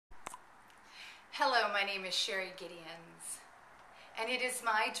Hello, my name is Sherry Gideons, and it is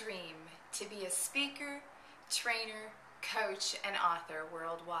my dream to be a speaker, trainer, coach, and author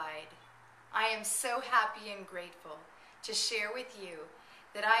worldwide. I am so happy and grateful to share with you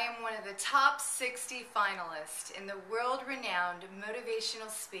that I am one of the top 60 finalists in the world-renowned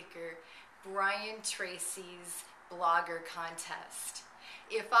motivational speaker Brian Tracy's blogger contest.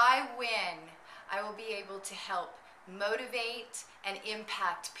 If I win, I will be able to help motivate and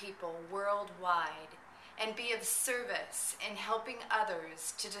impact people worldwide and be of service in helping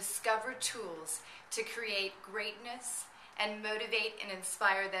others to discover tools to create greatness and motivate and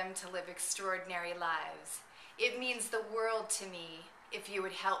inspire them to live extraordinary lives. It means the world to me if you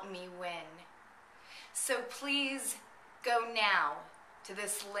would help me win. So please go now to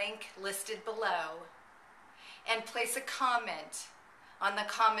this link listed below and place a comment on the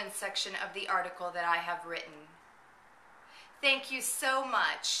comment section of the article that I have written. Thank you so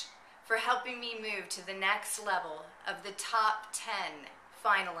much for helping me move to the next level of the top 10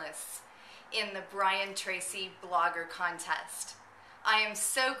 finalists in the Brian Tracy Blogger Contest. I am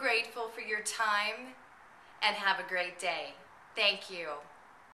so grateful for your time and have a great day. Thank you.